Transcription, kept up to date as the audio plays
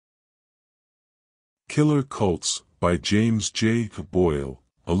Killer Cults, by James J. Boyle,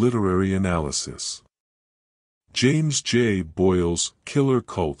 a literary analysis. James J. Boyle's Killer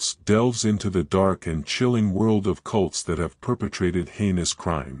Cults delves into the dark and chilling world of cults that have perpetrated heinous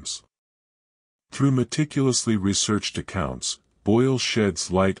crimes. Through meticulously researched accounts, Boyle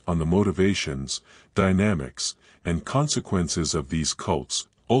sheds light on the motivations, dynamics, and consequences of these cults,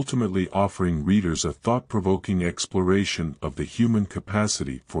 ultimately offering readers a thought-provoking exploration of the human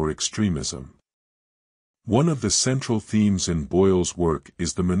capacity for extremism. One of the central themes in Boyle's work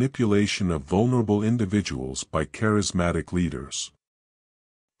is the manipulation of vulnerable individuals by charismatic leaders.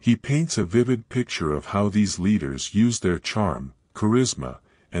 He paints a vivid picture of how these leaders use their charm, charisma,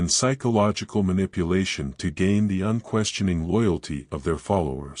 and psychological manipulation to gain the unquestioning loyalty of their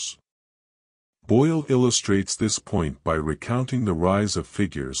followers. Boyle illustrates this point by recounting the rise of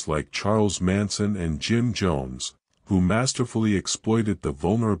figures like Charles Manson and Jim Jones, who masterfully exploited the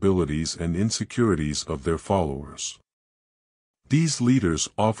vulnerabilities and insecurities of their followers. These leaders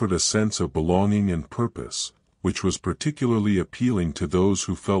offered a sense of belonging and purpose, which was particularly appealing to those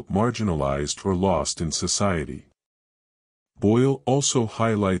who felt marginalized or lost in society. Boyle also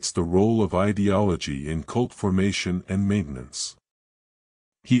highlights the role of ideology in cult formation and maintenance.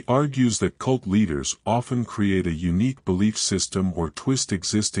 He argues that cult leaders often create a unique belief system or twist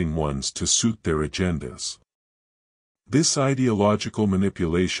existing ones to suit their agendas. This ideological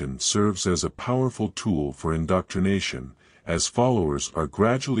manipulation serves as a powerful tool for indoctrination, as followers are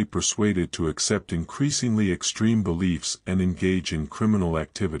gradually persuaded to accept increasingly extreme beliefs and engage in criminal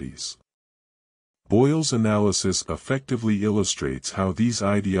activities. Boyle's analysis effectively illustrates how these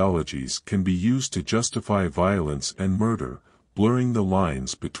ideologies can be used to justify violence and murder, blurring the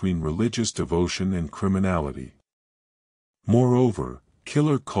lines between religious devotion and criminality. Moreover,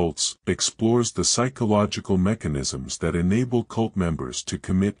 Killer Cults explores the psychological mechanisms that enable cult members to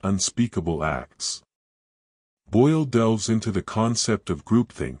commit unspeakable acts. Boyle delves into the concept of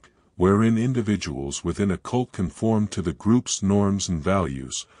groupthink, wherein individuals within a cult conform to the group's norms and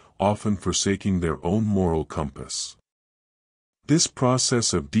values, often forsaking their own moral compass. This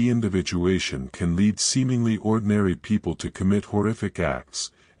process of deindividuation can lead seemingly ordinary people to commit horrific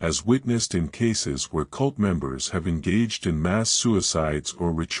acts, as witnessed in cases where cult members have engaged in mass suicides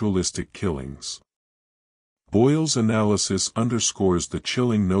or ritualistic killings. Boyle's analysis underscores the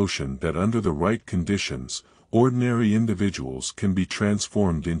chilling notion that under the right conditions, ordinary individuals can be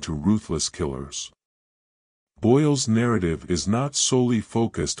transformed into ruthless killers. Boyle's narrative is not solely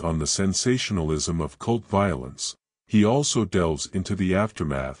focused on the sensationalism of cult violence. He also delves into the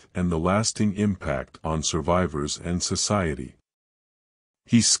aftermath and the lasting impact on survivors and society.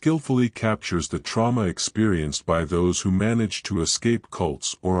 He skillfully captures the trauma experienced by those who manage to escape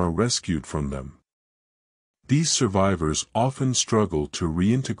cults or are rescued from them. These survivors often struggle to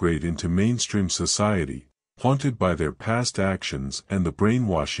reintegrate into mainstream society, haunted by their past actions and the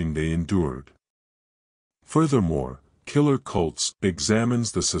brainwashing they endured. Furthermore, Killer Cults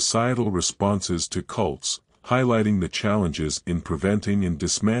examines the societal responses to cults, highlighting the challenges in preventing and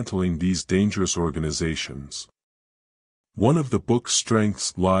dismantling these dangerous organizations. One of the book's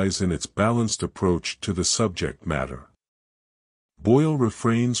strengths lies in its balanced approach to the subject matter. Boyle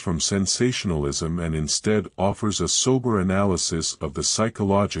refrains from sensationalism and instead offers a sober analysis of the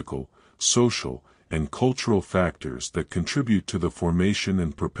psychological, social, and cultural factors that contribute to the formation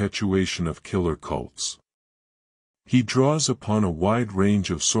and perpetuation of killer cults. He draws upon a wide range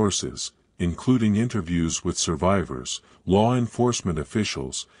of sources, including interviews with survivors, law enforcement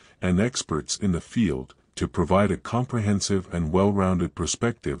officials, and experts in the field, to provide a comprehensive and well-rounded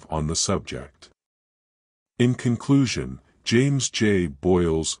perspective on the subject. In conclusion, James J.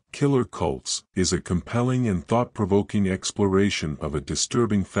 Boyle's Killer Cults is a compelling and thought-provoking exploration of a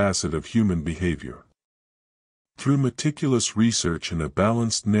disturbing facet of human behavior. Through meticulous research and a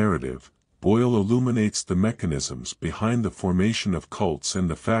balanced narrative, Boyle illuminates the mechanisms behind the formation of cults and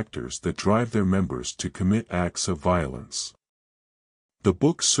the factors that drive their members to commit acts of violence. The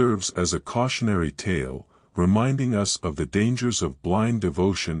book serves as a cautionary tale, reminding us of the dangers of blind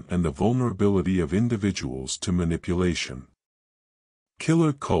devotion and the vulnerability of individuals to manipulation.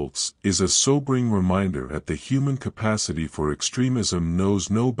 Killer Cults is a sobering reminder that the human capacity for extremism knows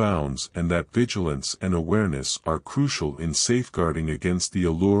no bounds and that vigilance and awareness are crucial in safeguarding against the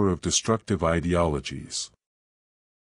allure of destructive ideologies.